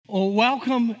Well,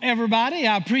 welcome everybody.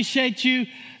 I appreciate you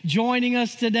joining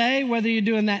us today, whether you're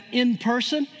doing that in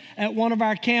person at one of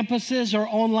our campuses or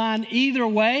online. Either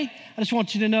way, I just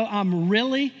want you to know I'm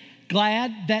really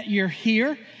glad that you're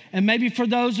here. And maybe for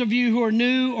those of you who are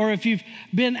new or if you've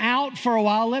been out for a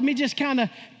while, let me just kind of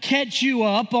catch you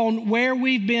up on where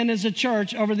we've been as a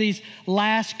church over these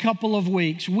last couple of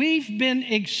weeks. We've been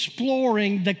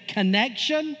exploring the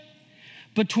connection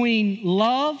between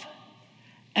love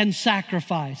and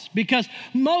sacrifice, because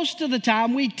most of the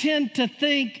time we tend to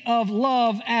think of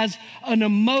love as an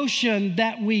emotion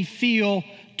that we feel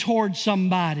towards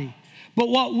somebody. But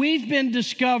what we've been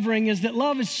discovering is that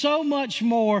love is so much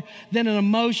more than an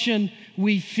emotion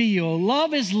we feel.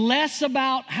 Love is less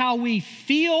about how we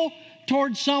feel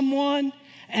towards someone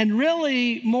and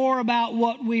really more about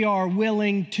what we are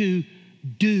willing to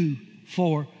do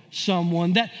for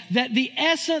someone. That the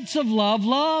essence of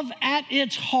love at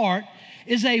its heart,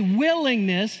 is a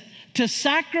willingness to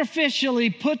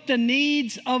sacrificially put the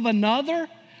needs of another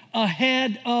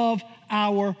ahead of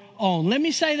our own. Let me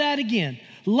say that again.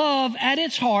 Love at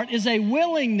its heart is a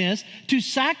willingness to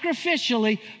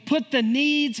sacrificially put the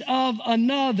needs of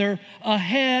another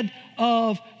ahead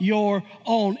of your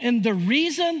own. And the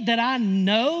reason that I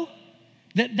know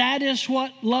that that is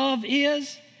what love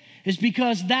is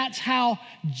because that's how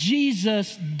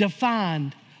Jesus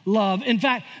defined love. In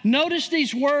fact, notice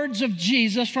these words of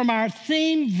Jesus from our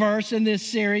theme verse in this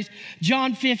series,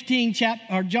 John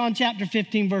chapter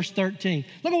 15, verse 13.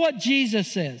 Look at what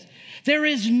Jesus says. There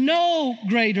is no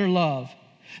greater love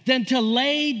than to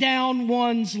lay down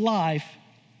one's life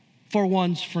for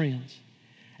one's friends.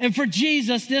 And for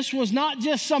Jesus, this was not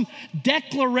just some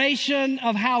declaration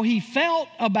of how he felt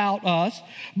about us,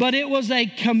 but it was a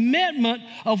commitment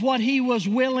of what he was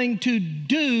willing to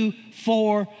do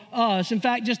for us. In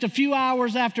fact, just a few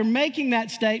hours after making that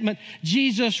statement,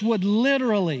 Jesus would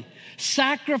literally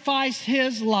sacrifice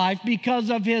his life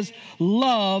because of his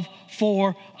love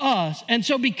for us. And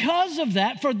so because of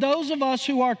that, for those of us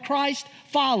who are Christ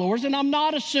followers, and I'm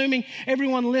not assuming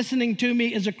everyone listening to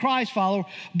me is a Christ follower,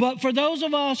 but for those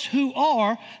of us who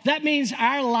are, that means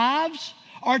our lives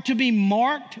are to be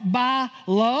marked by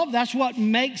love. That's what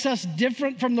makes us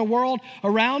different from the world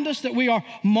around us, that we are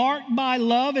marked by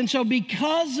love. And so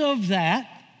because of that,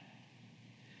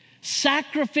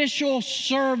 sacrificial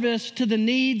service to the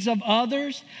needs of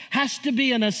others has to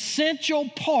be an essential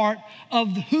part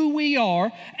of who we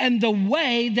are and the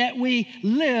way that we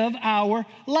live our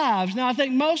lives. Now, I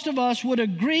think most of us would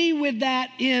agree with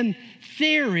that in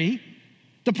theory.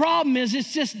 The problem is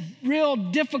it's just real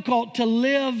difficult to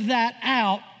live that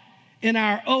out in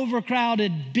our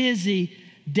overcrowded, busy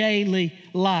daily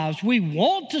lives. We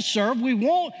want to serve, we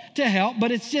want to help,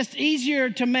 but it's just easier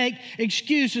to make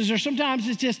excuses, or sometimes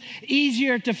it's just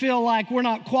easier to feel like we're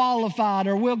not qualified,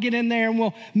 or we'll get in there and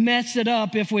we'll mess it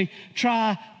up if we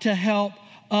try to help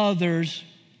others.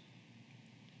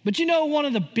 But you know, one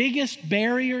of the biggest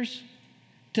barriers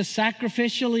to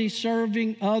sacrificially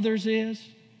serving others is?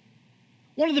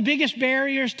 One of the biggest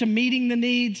barriers to meeting the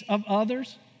needs of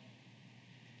others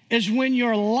is when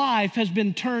your life has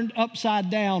been turned upside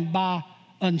down by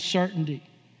uncertainty.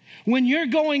 When you're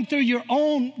going through your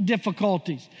own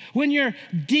difficulties, when you're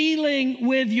dealing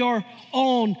with your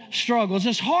own struggles.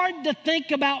 It's hard to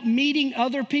think about meeting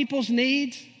other people's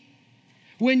needs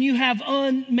when you have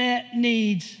unmet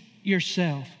needs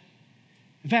yourself.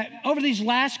 In fact, over these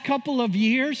last couple of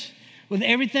years, with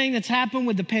everything that's happened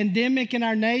with the pandemic in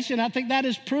our nation, I think that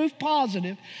is proof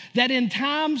positive that in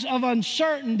times of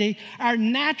uncertainty, our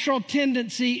natural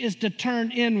tendency is to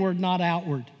turn inward, not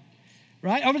outward.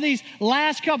 Right? Over these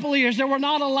last couple of years, there were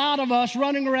not a lot of us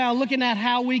running around looking at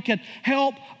how we could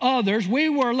help others. We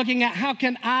were looking at how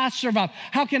can I survive?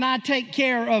 How can I take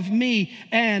care of me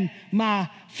and my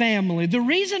family? The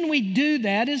reason we do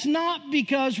that is not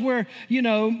because we're,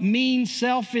 mean,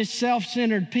 selfish,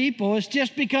 self-centered people. It's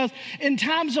just because in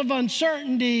times of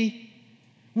uncertainty,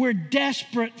 we're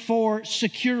desperate for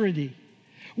security.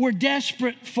 We're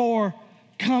desperate for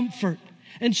comfort.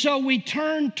 And so we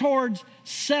turn towards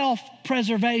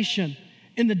self-preservation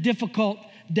in the difficult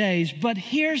days. But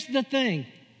here's the thing.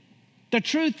 The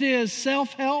truth is,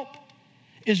 self-help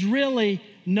is really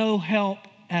no help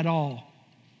at all.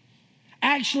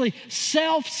 Actually,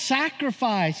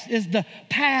 self-sacrifice is the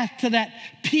path to that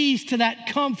peace, to that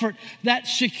comfort, that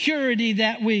security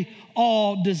that we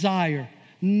all desire.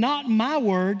 Not my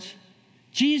words,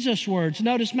 Jesus' words.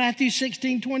 Notice Matthew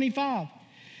 16:25.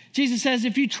 Jesus says,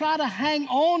 if you try to hang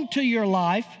on to your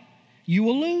life, you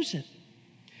will lose it.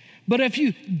 But if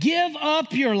you give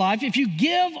up your life, if you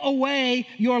give away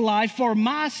your life for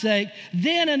my sake,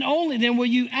 then and only then will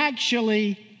you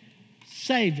actually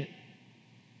save it.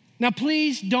 Now,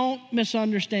 please don't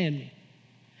misunderstand me.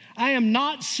 I am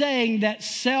not saying that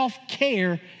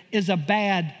self-care is a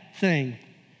bad thing.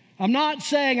 I'm not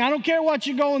saying, I don't care what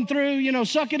you're going through,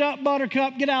 suck it up,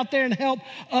 buttercup, get out there and help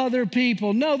other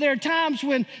people. No, there are times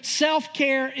when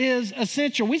self-care is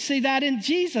essential. We see that in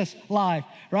Jesus' life,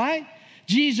 right?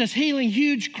 Jesus healing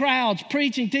huge crowds,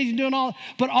 preaching, teaching, doing all.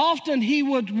 But often he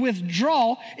would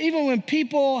withdraw, even when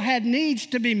people had needs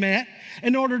to be met,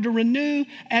 in order to renew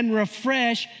and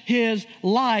refresh his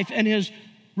life and his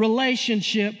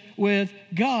relationship with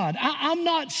God. I'm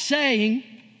not saying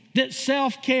that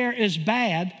self-care is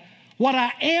bad. What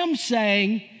I am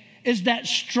saying is that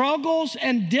struggles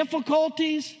and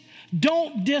difficulties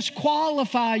don't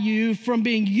disqualify you from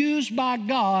being used by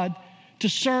God to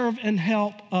serve and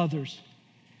help others.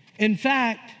 In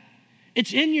fact,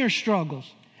 it's in your struggles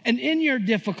and in your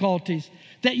difficulties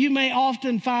that you may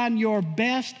often find your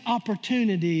best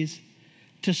opportunities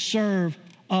to serve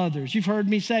others. You've heard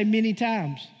me say many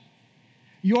times,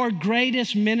 your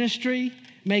greatest ministry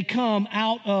may come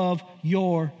out of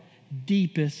your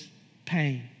deepest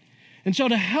pain. And so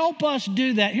to help us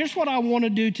do that, here's what I want to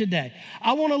do today.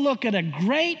 I want to look at a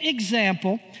great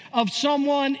example of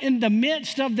someone in the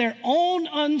midst of their own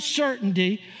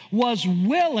uncertainty was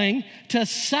willing to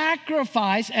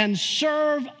sacrifice and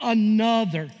serve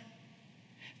another.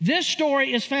 This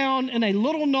story is found in a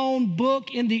little-known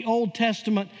book in the Old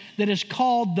Testament that is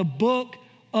called the Book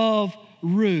of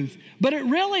Ruth. But it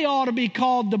really ought to be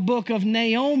called the book of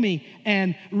Naomi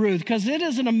and Ruth, because it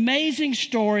is an amazing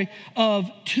story of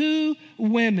two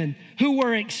women who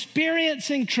were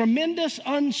experiencing tremendous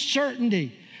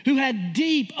uncertainty, who had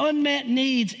deep unmet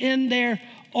needs in their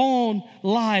own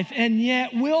life, and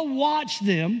yet we'll watch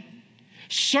them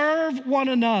serve one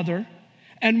another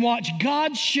and watch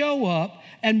God show up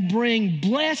and bring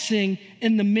blessing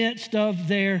in the midst of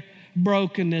their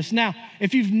brokenness. Now,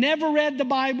 if you've never read the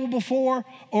Bible before,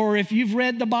 or if you've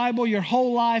read the Bible your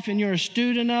whole life and you're a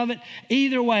student of it,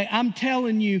 either way, I'm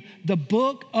telling you, the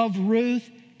book of Ruth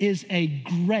is a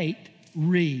great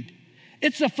read.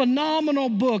 It's a phenomenal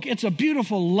book. It's a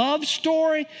beautiful love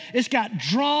story. It's got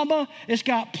drama. It's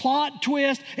got plot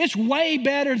twist. It's way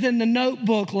better than The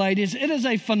Notebook, ladies. It is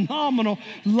a phenomenal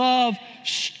love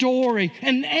story.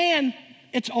 And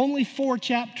it's only 4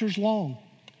 chapters long.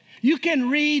 You can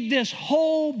read this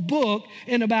whole book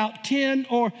in about 10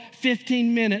 or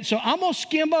 15 minutes. So I'm going to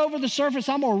skim over the surface.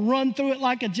 I'm going to run through it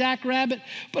like a jackrabbit.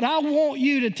 But I want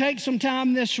you to take some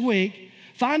time this week,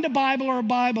 find a Bible or a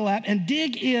Bible app, and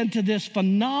dig into this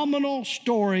phenomenal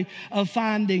story of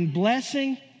finding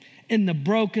blessing in the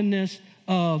brokenness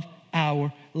of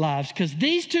our lives. Because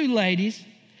these two ladies,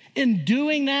 in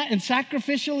doing that and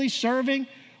sacrificially serving,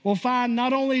 will find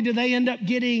not only do they end up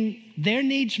getting their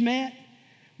needs met,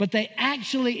 but they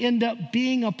actually end up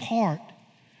being a part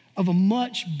of a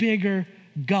much bigger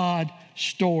God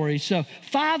story. So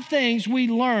 5 things we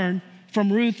learn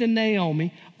from Ruth and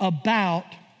Naomi about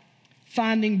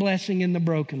finding blessing in the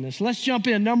brokenness. Let's jump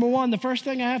in. Number 1, the first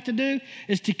thing I have to do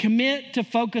is to commit to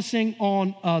focusing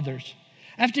on others.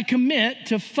 I have to commit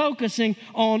to focusing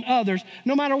on others,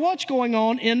 no matter what's going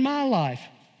on in my life.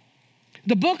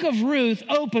 The book of Ruth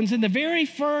opens in the very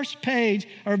first page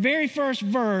or very first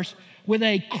verse with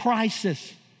a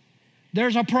crisis.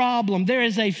 There's a problem. There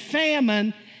is a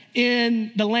famine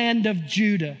in the land of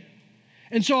Judah.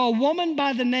 And so a woman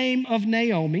by the name of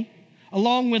Naomi,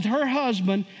 along with her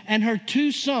husband and her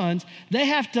 2 sons, they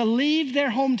have to leave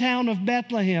their hometown of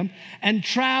Bethlehem and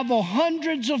travel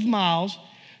hundreds of miles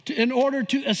in order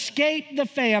to escape the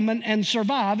famine and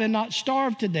survive and not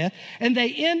starve to death. And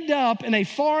they end up in a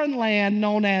foreign land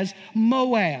known as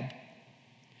Moab,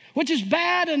 which is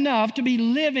bad enough to be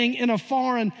living in a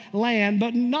foreign land.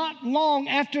 But not long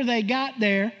after they got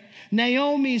there,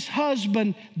 Naomi's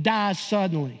husband dies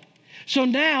suddenly. So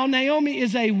now Naomi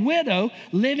is a widow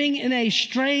living in a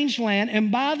strange land.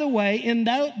 And by the way, in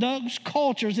those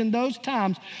cultures, in those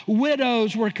times,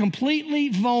 widows were completely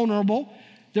vulnerable.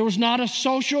 There was not a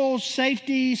social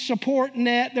safety support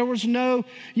net. There was no,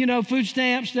 food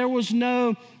stamps. There was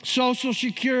no social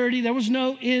security. There was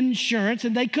no insurance,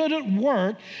 and they couldn't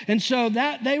work. And so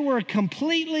that they were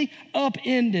completely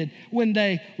upended when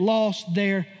they lost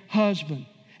their husband.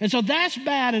 And so that's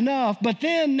bad enough. But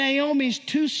then Naomi's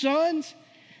 2 sons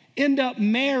end up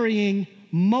marrying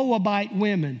Moabite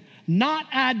women. Not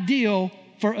ideal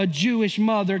for a Jewish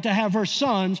mother to have her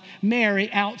sons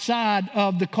marry outside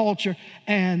of the culture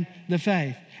and the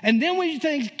faith. And then when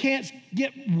things can't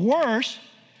get worse,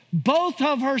 both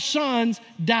of her sons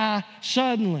die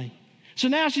suddenly. So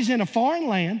now she's in a foreign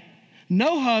land,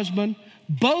 no husband,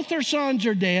 both her sons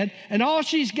are dead, and all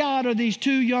she's got are these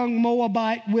two young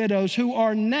Moabite widows who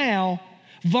are now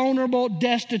vulnerable,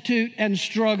 destitute, and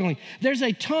struggling. There's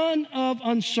a ton of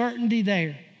uncertainty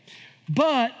there.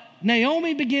 But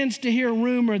Naomi begins to hear a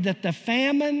rumor that the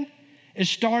famine is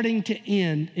starting to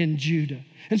end in Judah.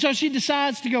 And so she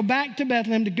decides to go back to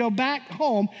Bethlehem, to go back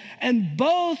home. And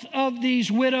both of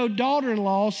these widowed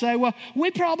daughter-in-laws say, well,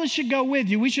 we probably should go with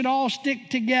you. We should all stick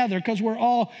together because we're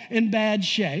all in bad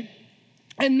shape.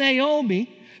 And Naomi,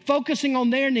 focusing on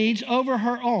their needs over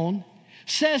her own,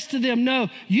 says to them, no,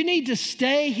 you need to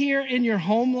stay here in your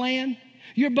homeland.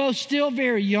 You're both still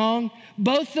very young.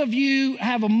 Both of you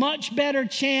have a much better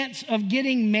chance of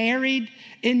getting married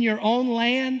in your own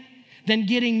land than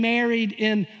getting married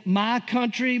in my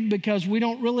country, because we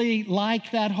don't really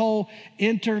like that whole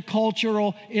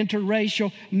intercultural,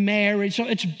 interracial marriage. So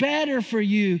it's better for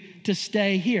you to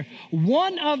stay here.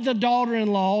 One of the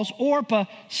daughter-in-laws, Orpah,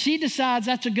 she decides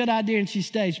that's a good idea and she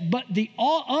stays. But the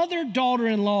other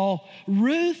daughter-in-law,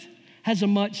 Ruth, has a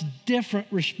much different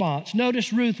response.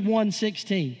 Notice Ruth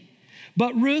 1:16.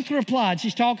 But Ruth replied,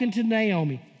 she's talking to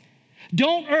Naomi,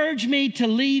 don't urge me to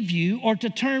leave you or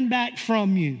to turn back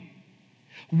from you.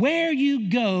 Where you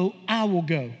go, I will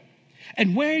go.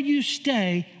 And where you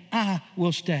stay, I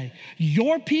will stay.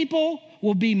 Your people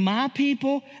will be my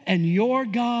people, and your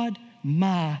God,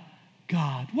 my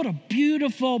God. What a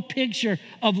beautiful picture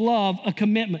of love, a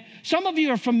commitment. Some of you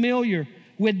are familiar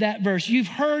with that verse. You've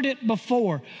heard it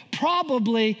before,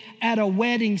 probably at a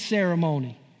wedding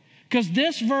ceremony, because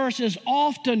this verse is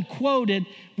often quoted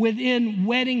within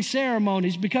wedding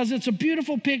ceremonies because it's a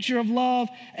beautiful picture of love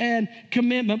and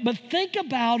commitment. But think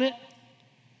about it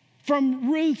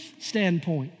from Ruth's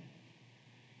standpoint,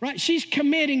 right? She's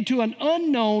committing to an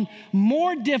unknown,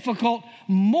 more difficult,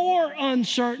 more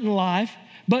uncertain life,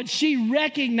 but she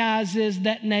recognizes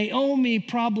that Naomi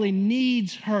probably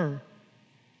needs her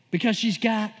because she's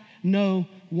got no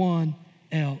one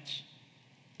else.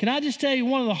 Can I just tell you,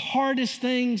 one of the hardest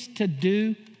things to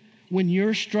do when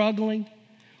you're struggling,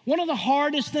 one of the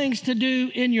hardest things to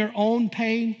do in your own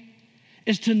pain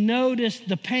is to notice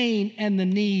the pain and the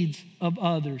needs of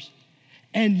others.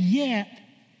 And yet,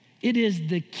 it is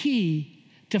the key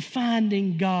to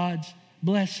finding God's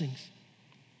blessings.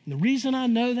 And the reason I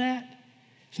know that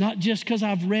is not just because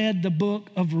I've read the book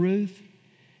of Ruth.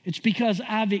 It's because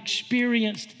I've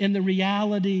experienced in the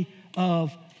reality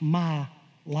of my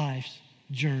life's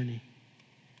journey.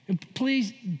 And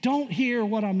please don't hear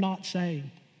what I'm not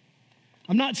saying.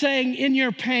 I'm not saying in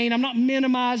your pain, I'm not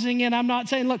minimizing it. I'm not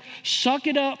saying, look, suck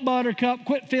it up, buttercup,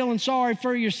 quit feeling sorry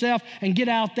for yourself and get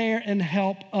out there and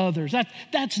help others.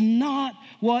 That's not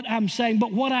what I'm saying.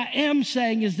 But what I am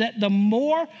saying is that the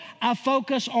more I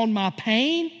focus on my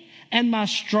pain and my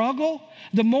struggle,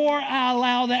 the more I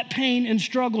allow that pain and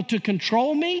struggle to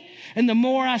control me, and the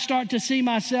more I start to see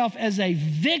myself as a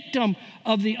victim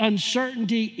of the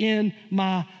uncertainty in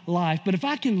my life. But if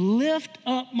I can lift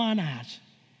up mine eyes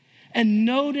and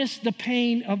notice the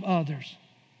pain of others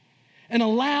and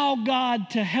allow God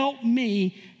to help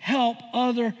me help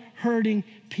other hurting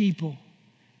people,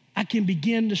 I can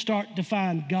begin to start to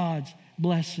find God's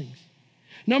blessings.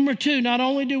 Number two, not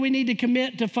only do we need to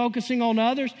commit to focusing on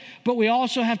others, but we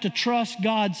also have to trust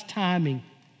God's timing.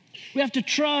 We have to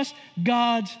trust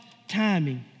God's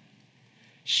timing.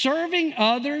 Serving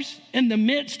others in the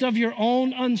midst of your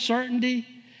own uncertainty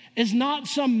is not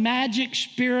some magic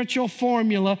spiritual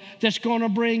formula that's going to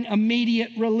bring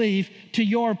immediate relief to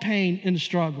your pain and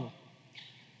struggle.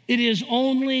 It is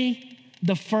only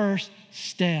the first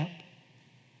step.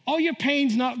 All your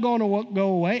pain's not going to go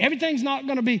away. Everything's not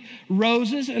going to be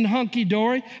roses and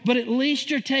hunky-dory, but at least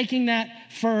you're taking that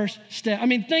first step. I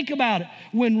mean, think about it.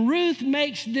 When Ruth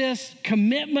makes this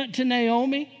commitment to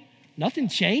Naomi, nothing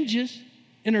changes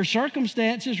in her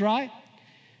circumstances, right?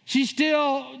 She's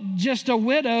still just a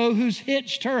widow who's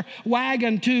hitched her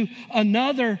wagon to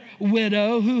another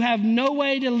widow who have no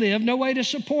way to live, no way to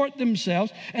support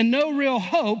themselves, and no real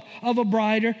hope of a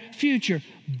brighter future.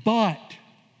 But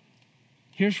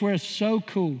here's where it's so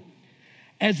cool.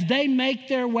 As they make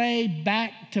their way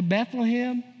back to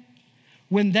Bethlehem,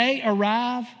 when they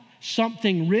arrive,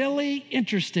 something really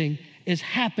interesting is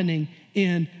happening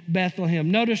in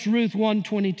Bethlehem. Notice Ruth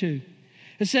 1:22.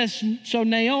 It says, so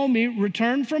Naomi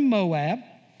returned from Moab,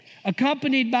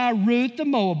 accompanied by Ruth the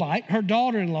Moabite, her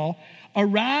daughter-in-law,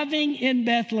 arriving in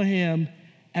Bethlehem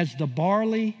as the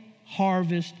barley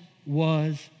harvest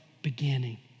was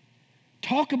beginning.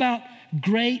 Talk about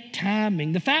great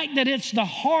timing. The fact that it's the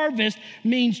harvest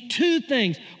means two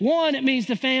things. One, it means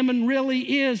the famine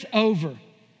really is over.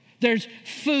 There's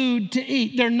food to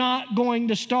eat. They're not going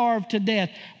to starve to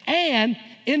death. And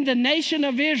in the nation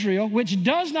of Israel, which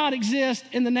does not exist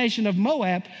in the nation of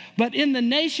Moab, but in the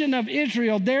nation of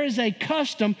Israel, there is a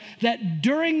custom that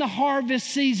during the harvest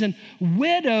season,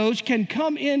 widows can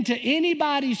come into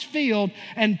anybody's field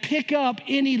and pick up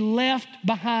any left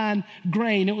behind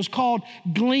grain. It was called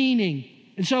gleaning.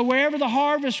 And so wherever the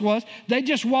harvest was, they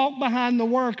just walked behind the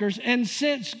workers. And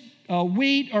since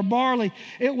wheat or barley,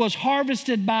 it was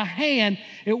harvested by hand.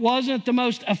 It wasn't the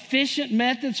most efficient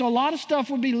method, so a lot of stuff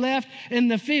would be left in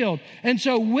the field. And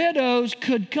so widows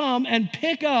could come and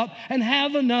pick up and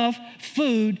have enough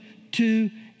food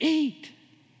to eat.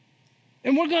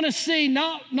 And we're going to see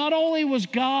not only was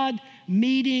God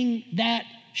meeting that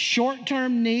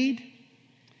short-term need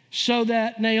so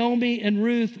that Naomi and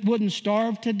Ruth wouldn't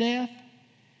starve to death,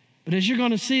 but as you're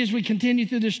going to see as we continue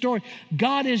through this story,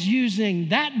 God is using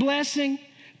that blessing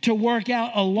to work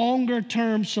out a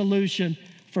longer-term solution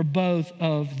for both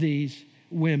of these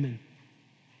women.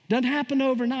 Doesn't happen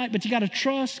overnight, but you got to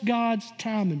trust God's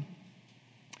timing.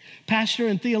 Pastor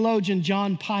and theologian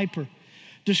John Piper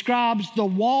describes the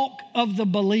walk of the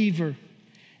believer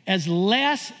as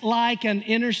less like an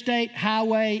interstate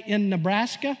highway in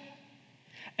Nebraska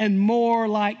and more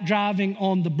like driving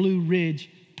on the Blue Ridge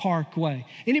Parkway.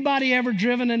 Anybody ever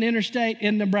driven an interstate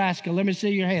in Nebraska? Let me see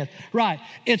your hand. Right.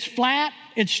 It's flat,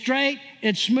 it's straight,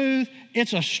 it's smooth,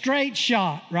 it's a straight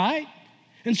shot, right?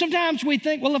 And sometimes we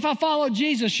think, well, if I follow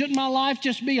Jesus, shouldn't my life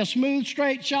just be a smooth,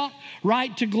 straight shot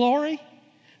right to glory?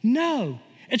 No.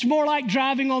 It's more like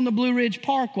driving on the Blue Ridge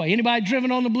Parkway. Anybody driven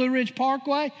on the Blue Ridge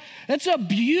Parkway? It's a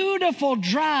beautiful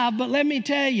drive, but let me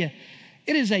tell you,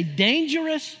 it is a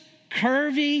dangerous,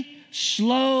 curvy,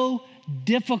 slow,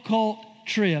 difficult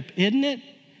trip, isn't it?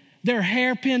 There are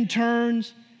hairpin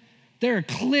turns. There are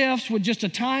cliffs with just a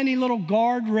tiny little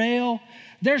guardrail.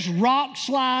 There's rock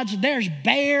slides. There's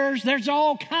bears. There's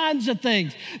all kinds of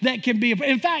things that can be.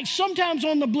 In fact, sometimes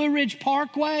on the Blue Ridge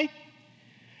Parkway,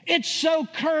 it's so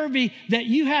curvy that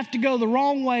you have to go the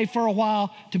wrong way for a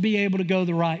while to be able to go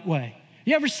the right way.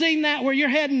 You ever seen that where you're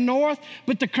heading north,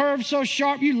 but the curve's so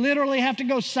sharp you literally have to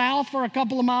go south for a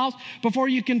couple of miles before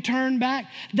you can turn back?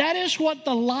 That is what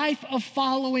the life of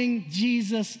following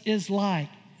Jesus is like.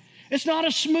 It's not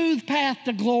a smooth path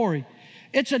to glory.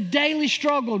 It's a daily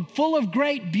struggle full of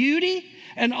great beauty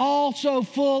and also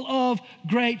full of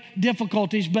great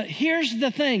difficulties. But here's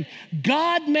the thing.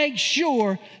 God makes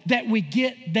sure that we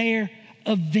get there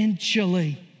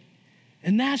eventually.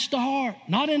 And that's the heart.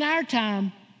 Not in our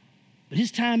time, but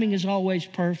His timing is always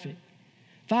perfect.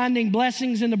 Finding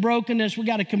blessings in the brokenness, we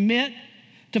got to commit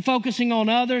to focusing on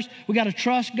others. We got to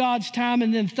trust God's time.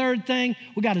 And then third thing,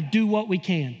 we got to do what we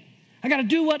can. I got to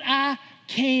do what I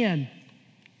can.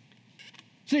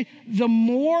 See, the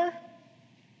more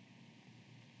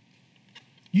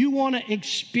you want to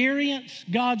experience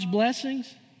God's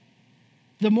blessings,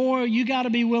 the more you got to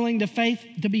be willing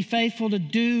to be faithful to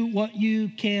do what you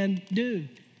can do.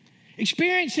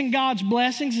 Experiencing God's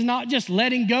blessings is not just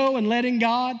letting go and letting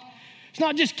God. It's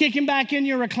not just kicking back in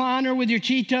your recliner with your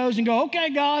Cheetos and go, okay,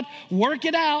 God, work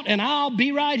it out and I'll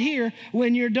be right here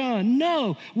when you're done.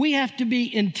 No, we have to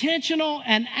be intentional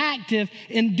and active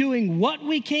in doing what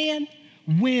we can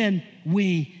when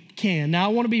we can. Now,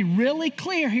 I want to be really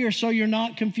clear here so you're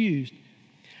not confused.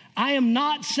 I am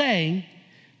not saying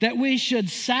that we should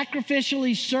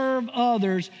sacrificially serve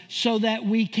others so that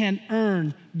we can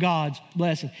earn God's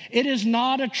blessing. It is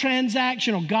not a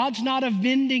transactional. God's not a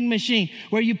vending machine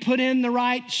where you put in the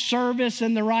right service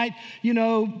and the right,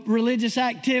 religious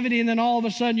activity and then all of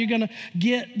a sudden you're going to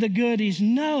get the goodies.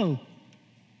 No.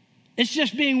 It's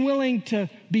just being willing to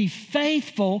be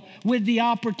faithful with the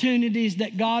opportunities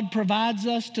that God provides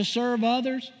us to serve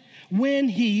others when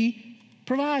He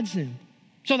provides them.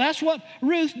 So that's what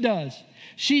Ruth does.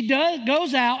 She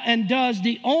goes out and does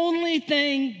the only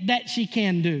thing that she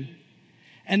can do,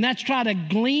 and that's try to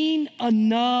glean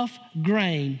enough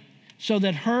grain so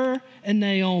that her and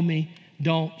Naomi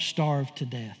don't starve to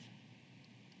death.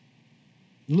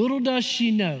 Little does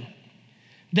she know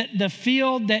that the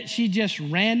field that she just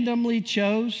randomly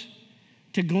chose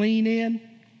to glean in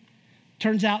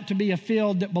turns out to be a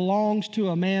field that belongs to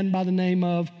a man by the name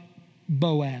of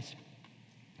Boaz.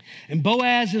 And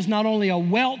Boaz is not only a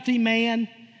wealthy man,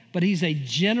 but he's a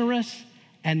generous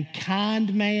and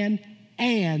kind man,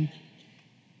 and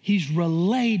he's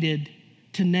related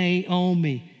to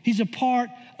Naomi. He's a part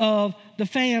of the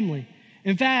family.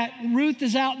 In fact, Ruth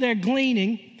is out there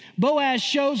gleaning. Boaz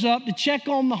shows up to check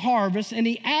on the harvest, and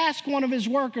he asks one of his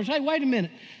workers, hey, wait a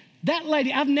minute. That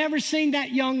lady, I've never seen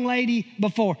that young lady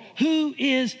before. Who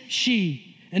is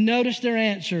she? And notice their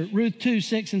answer, Ruth 2,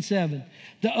 6 and 7.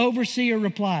 The overseer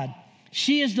replied,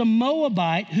 She is the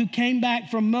Moabite who came back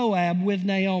from Moab with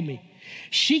Naomi.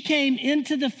 She came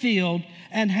into the field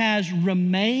and has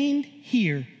remained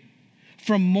here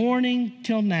from morning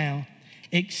till now,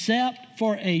 except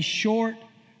for a short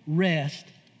rest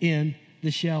in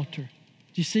the shelter. Do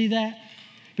you see that?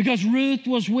 Because Ruth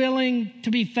was willing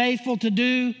to be faithful to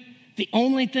do the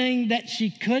only thing that she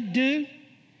could do.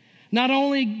 Not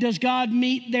only does God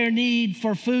meet their need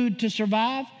for food to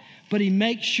survive, but he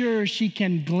makes sure she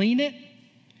can glean it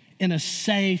in a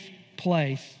safe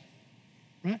place.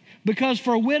 Right? Because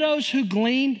for widows who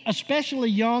gleaned, especially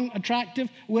young, attractive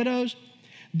widows,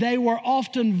 they were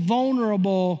often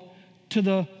vulnerable to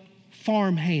the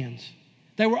farm hands.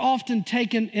 They were often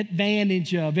taken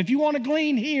advantage of. If you want to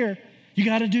glean here, you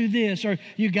got to do this or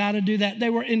you got to do that. They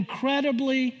were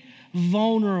incredibly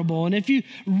vulnerable. And if you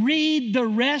read the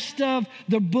rest of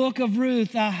the book of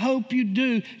Ruth, I hope you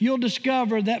do, you'll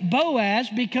discover that Boaz,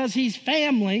 because he's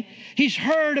family, he's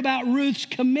heard about Ruth's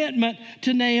commitment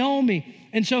to Naomi.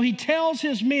 And so he tells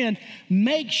his men,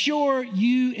 make sure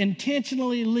you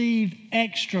intentionally leave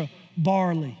extra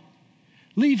barley.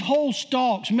 Leave whole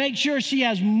stalks. Make sure she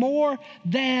has more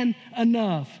than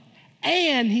enough.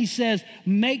 And he says,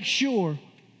 make sure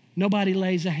nobody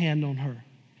lays a hand on her.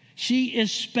 She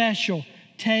is special.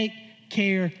 Take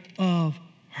care of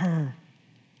her.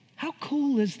 How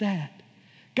cool is that?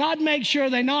 God makes sure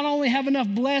they not only have enough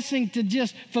blessing to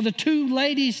just for the two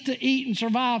ladies to eat and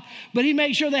survive, but he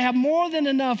makes sure they have more than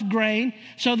enough grain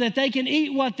so that they can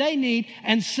eat what they need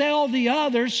and sell the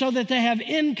others so that they have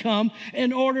income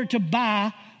in order to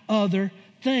buy other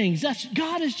things.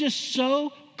 God is just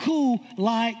so cool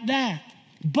like that.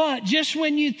 But just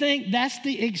when you think that's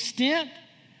the extent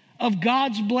of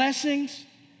God's blessings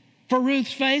for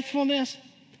Ruth's faithfulness,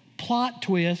 plot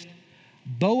twist,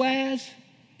 Boaz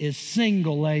is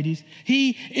single, ladies.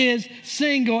 He is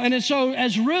single. And so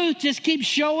as Ruth just keeps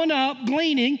showing up,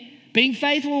 gleaning, being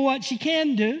faithful to what she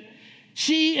can do,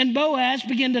 she and Boaz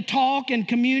begin to talk and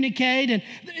communicate, and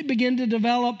they begin to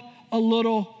develop a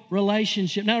little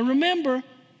relationship. Now remember,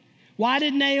 why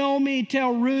did Naomi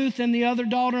tell Ruth and the other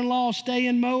daughter-in-law stay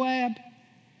in Moab?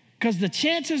 Because the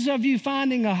chances of you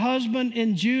finding a husband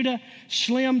in Judah,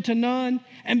 slim to none.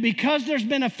 And because there's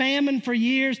been a famine for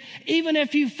years, even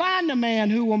if you find a man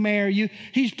who will marry you,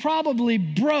 he's probably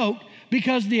broke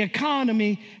because the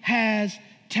economy has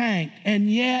tanked.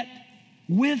 And yet,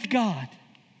 with God,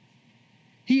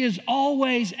 he is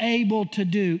always able to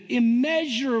do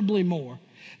immeasurably more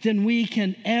than we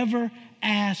can ever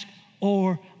ask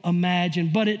or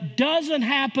imagine. But it doesn't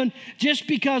happen just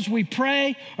because we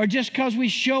pray or just because we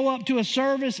show up to a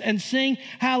service and sing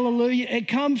hallelujah. It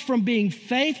comes from being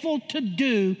faithful to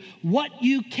do what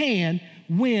you can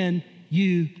when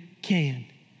you can.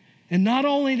 And not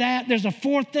only that, there's a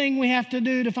fourth thing we have to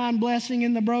do to find blessing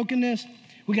in the brokenness.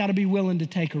 We got to be willing to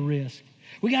take a risk.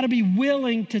 We got to be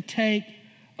willing to take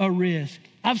a risk.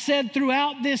 I've said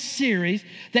throughout this series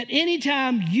that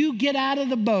anytime you get out of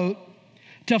the boat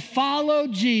to follow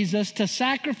Jesus, to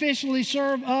sacrificially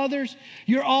serve others,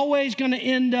 you're always going to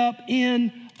end up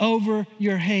in over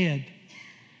your head,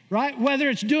 right? Whether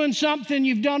it's doing something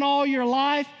you've done all your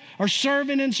life or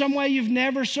serving in some way you've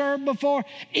never served before,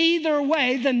 either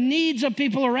way, the needs of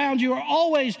people around you are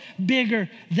always bigger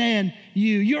than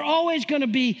you. You're always going to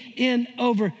be in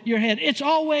over your head. It's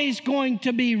always going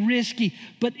to be risky.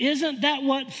 But isn't that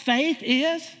what faith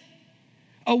is?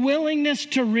 A willingness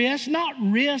to risk, not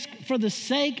risk for the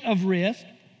sake of risk,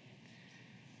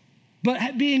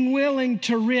 but being willing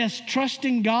to risk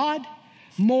trusting God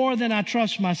more than I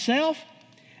trust myself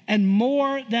and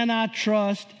more than I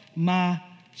trust my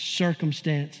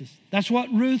circumstances. That's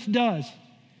what Ruth does,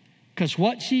 because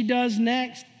what she does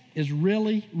next is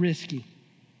really risky.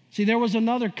 See, there was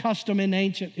another custom in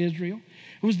ancient Israel.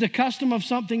 It was the custom of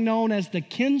something known as the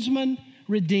kinsman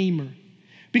redeemer.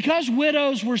 Because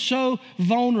widows were so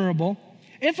vulnerable,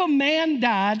 if a man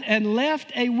died and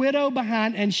left a widow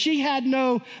behind and she had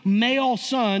no male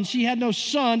sons, she had no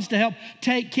sons to help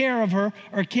take care of her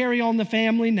or carry on the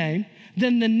family name,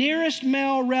 then the nearest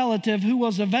male relative who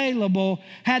was available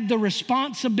had the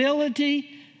responsibility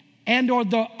and or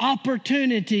the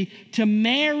opportunity to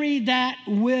marry that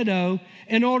widow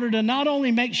in order to not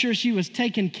only make sure she was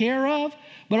taken care of,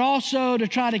 but also to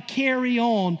try to carry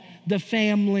on the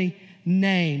family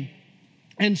name.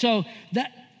 And so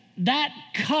that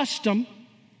custom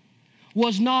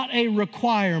was not a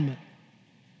requirement.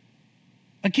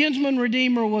 A kinsman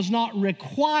redeemer was not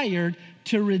required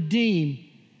to redeem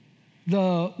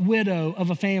the widow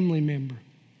of a family member.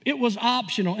 It was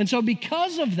optional. And so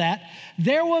because of that,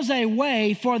 there was a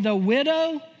way for the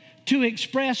widow to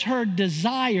express her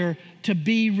desire to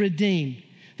be redeemed.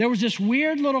 There was this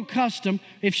weird little custom.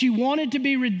 If she wanted to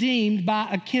be redeemed by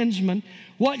a kinsman,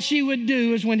 what she would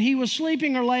do is when he was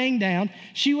sleeping or laying down,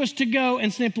 she was to go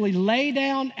and simply lay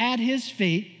down at his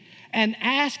feet and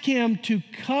ask him to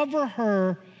cover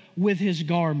her with his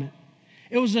garment.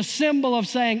 It was a symbol of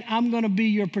saying, I'm going to be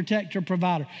your protector,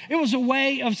 provider. It was a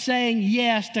way of saying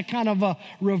yes to kind of a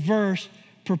reverse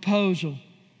proposal.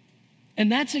 And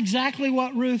that's exactly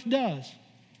what Ruth does.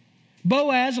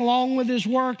 Boaz, along with his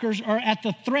workers, are at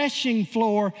the threshing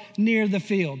floor near the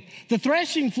field. The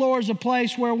threshing floor is a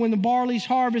place where when the barley's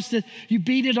harvested, you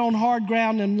beat it on hard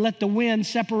ground and let the wind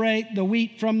separate the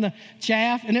wheat from the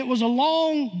chaff. And it was a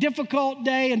long, difficult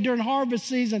day, and during harvest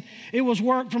season, it was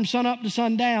work from sun up to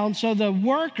sundown. So the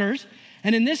workers,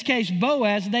 and in this case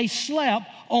Boaz, they slept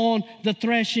on the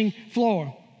threshing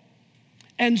floor.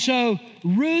 And so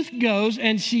Ruth goes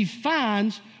and she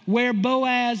finds where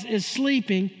Boaz is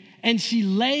sleeping, and she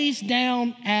lays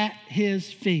down at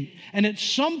his feet. And at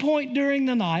some point during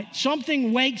the night,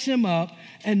 something wakes him up,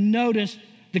 and notice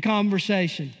the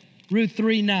conversation. Ruth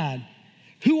 3:9.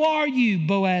 Who are you?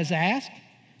 Boaz asked.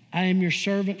 I am your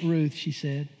servant Ruth, she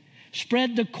said.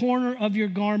 Spread the corner of your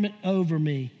garment over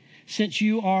me, since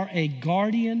you are a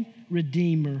guardian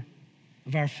redeemer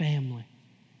of our family.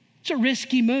 It's a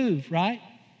risky move, right?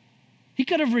 He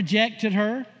could have rejected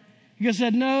her. He could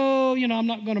have said, no, I'm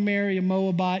not going to marry a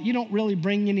Moabite. You don't really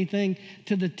bring anything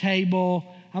to the table.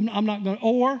 I'm not going to.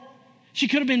 Or she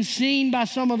could have been seen by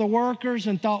some of the workers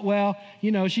and thought, well,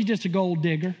 she's just a gold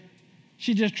digger.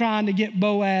 She's just trying to get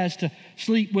Boaz to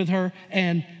sleep with her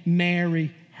and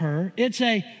marry her. It's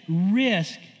a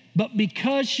risk. But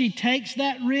because she takes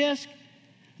that risk,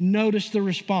 notice the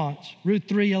response. Ruth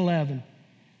 3:11.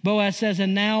 Boaz says,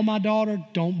 and now, my daughter,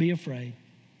 don't be afraid.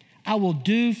 I will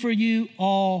do for you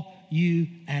all you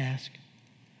ask.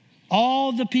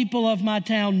 All the people of my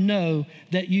town know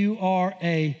that you are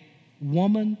a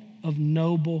woman of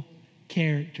noble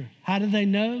character. How do they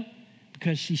know?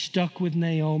 Because she stuck with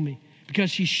Naomi, because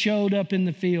she showed up in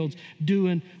the fields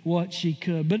doing what she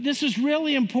could. But this is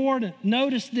really important.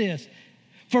 Notice this.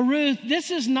 For Ruth,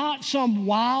 this is not some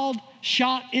wild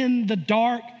shot in the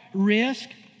dark risk.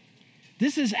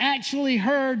 This is actually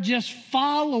her just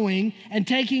following and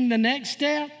taking the next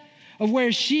step of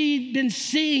where she'd been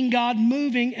seeing God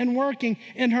moving and working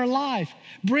in her life,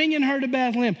 bringing her to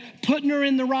Bethlehem, putting her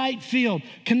in the right field,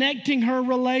 connecting her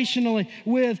relationally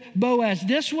with Boaz.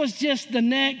 This was just the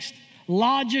next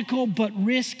logical but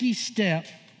risky step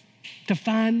to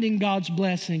finding God's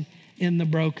blessing in the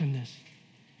brokenness.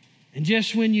 And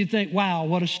just when you think, wow,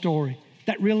 what a story.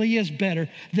 That really is better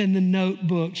than The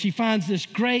Notebook. She finds this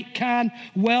great, kind,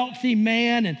 wealthy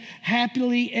man and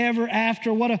happily ever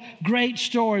after. What a great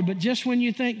story. But just when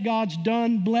you think God's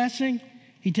done blessing,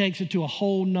 he takes it to a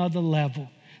whole nother level.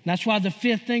 And that's why the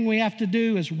fifth thing we have to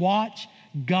do is watch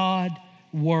God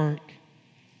work.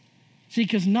 See,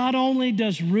 because not only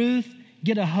does Ruth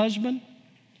get a husband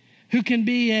who can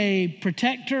be a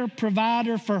protector,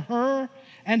 provider for her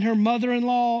and her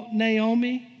mother-in-law,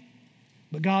 Naomi,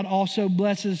 but God also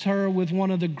blesses her with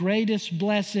one of the greatest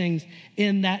blessings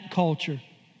in that culture,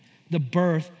 the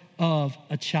birth of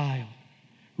a child.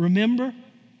 Remember,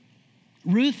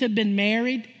 Ruth had been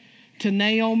married to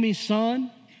Naomi's son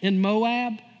in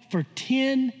Moab for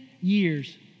 10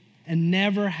 years and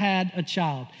never had a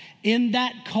child. In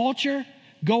that culture,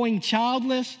 going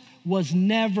childless was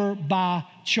never by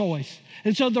choice.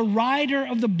 And so the writer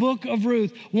of the book of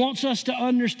Ruth wants us to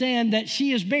understand that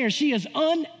she is barren. She is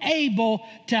unable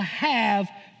to have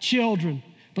children.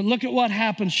 But look at what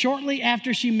happens shortly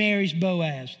after she marries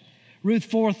Boaz. Ruth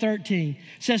 4:13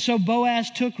 says, so Boaz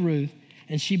took Ruth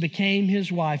and she became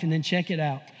his wife. And then check it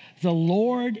out. The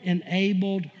Lord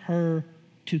enabled her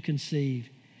to conceive,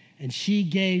 and she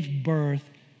gave birth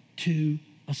to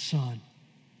a son.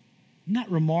 Isn't that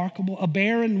remarkable? A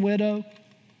barren widow,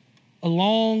 a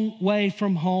long way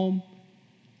from home,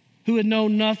 who had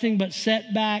known nothing but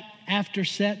setback after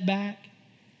setback,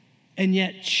 and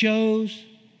yet chose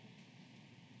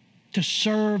to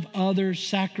serve others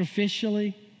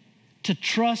sacrificially, to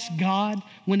trust God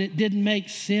when it didn't make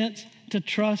sense to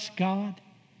trust God.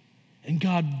 And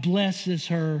God blesses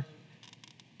her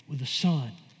with a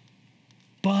son.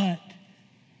 But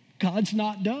God's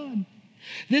not done.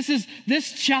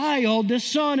 This child, this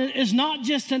son, is not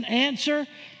just an answer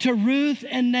to Ruth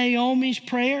and Naomi's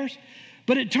prayers,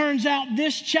 but it turns out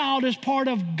this child is part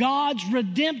of God's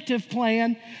redemptive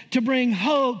plan to bring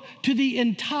hope to the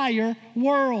entire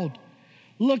world.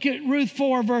 Look at Ruth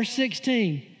 4, verse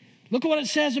 16. Look at what it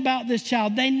says about this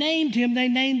child. They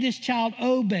named this child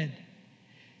Obed.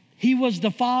 He was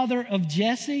the father of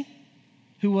Jesse,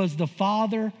 who was the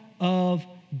father of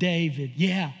David.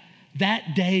 Yeah,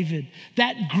 that David,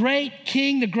 that great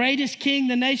king, the greatest king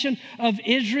the nation of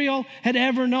Israel had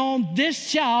ever known.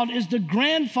 This child is the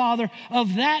grandfather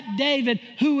of that David,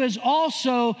 who is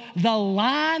also the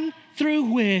line through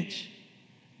which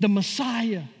the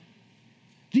Messiah,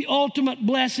 the ultimate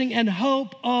blessing and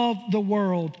hope of the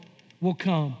world, will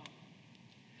come.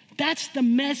 That's the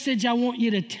message I want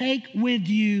you to take with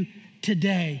you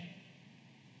today.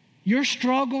 Your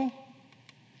struggle,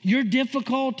 your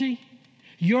difficulty,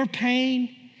 your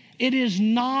pain, it is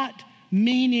not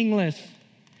meaningless.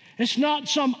 It's not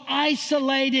some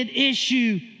isolated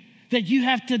issue that you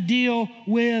have to deal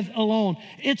with alone.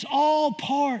 It's all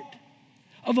part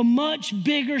of a much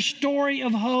bigger story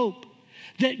of hope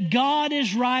that God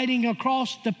is writing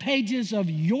across the pages of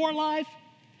your life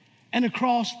and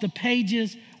across the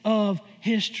pages of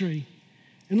history.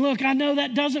 And look, I know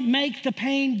that doesn't make the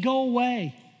pain go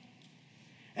away.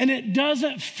 And it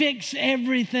doesn't fix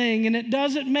everything. And it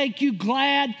doesn't make you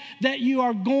glad that you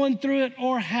are going through it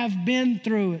or have been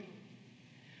through it.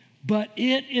 But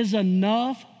it is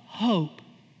enough hope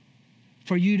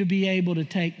for you to be able to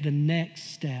take the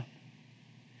next step.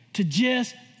 To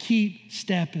just keep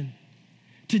stepping.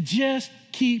 To just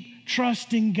keep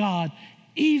trusting God,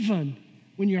 even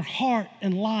when your heart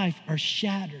and life are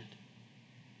shattered.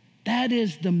 That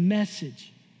is the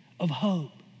message of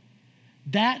hope.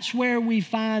 That's where we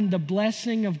find the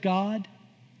blessing of God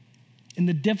in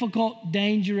the difficult,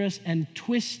 dangerous, and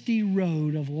twisty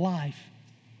road of life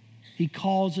He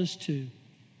calls us to.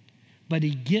 But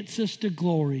He gets us to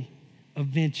glory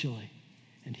eventually.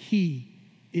 And He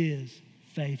is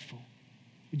faithful.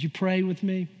 Would you pray with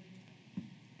me?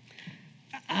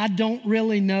 I don't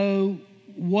really know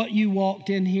what you walked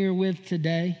in here with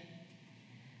today.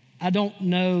 I don't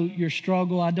know your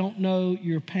struggle. I don't know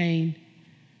your pain.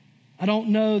 I don't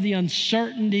know the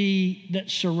uncertainty that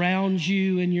surrounds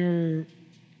you in your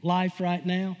life right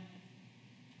now.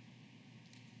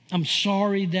 I'm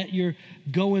sorry that you're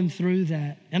going through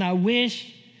that. And I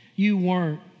wish you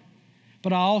weren't.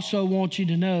 But I also want you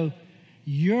to know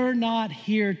you're not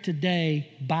here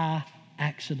today by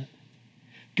accident.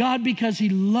 God, because He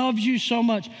loves you so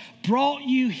much, brought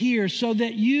you here so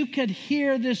that you could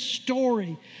hear this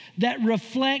story that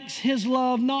reflects His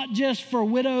love, not just for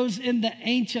widows in the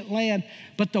ancient land,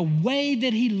 but the way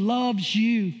that He loves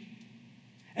you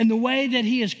and the way that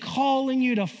He is calling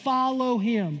you to follow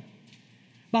Him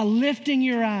by lifting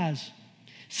your eyes,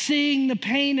 seeing the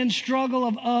pain and struggle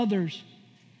of others,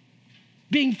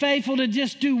 being faithful to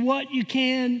just do what you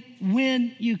can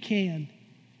when you can,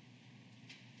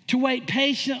 to wait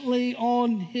patiently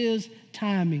on His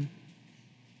timing.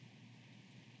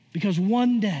 Because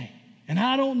one day, and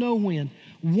I don't know when,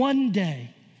 one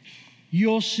day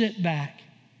you'll sit back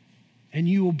and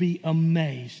you will be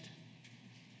amazed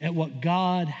at what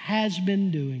God has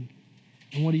been doing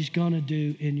and what He's going to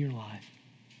do in your life.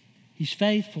 He's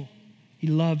faithful. He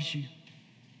loves you.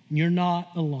 And you're not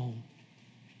alone.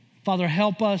 Father,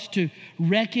 help us to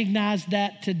recognize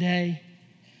that today.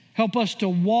 Help us to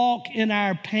walk in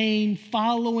our pain,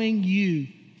 following you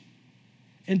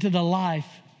into the life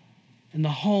and the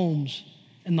homes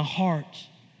and the hearts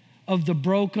of the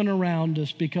broken around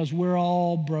us, because we're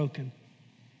all broken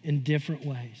in different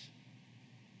ways.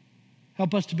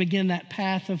 Help us to begin that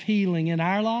path of healing in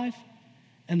our life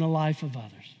and the life of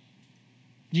others.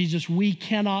 Jesus, we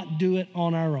cannot do it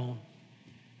on our own.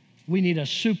 We need a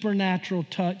supernatural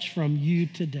touch from you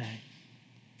today.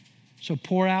 So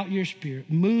pour out your Spirit.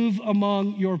 Move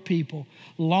among your people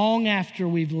long after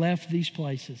we've left these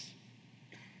places,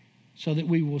 so that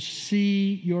we will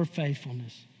see your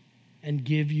faithfulness and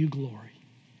give you glory.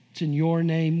 It's in your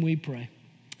name we pray.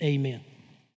 Amen.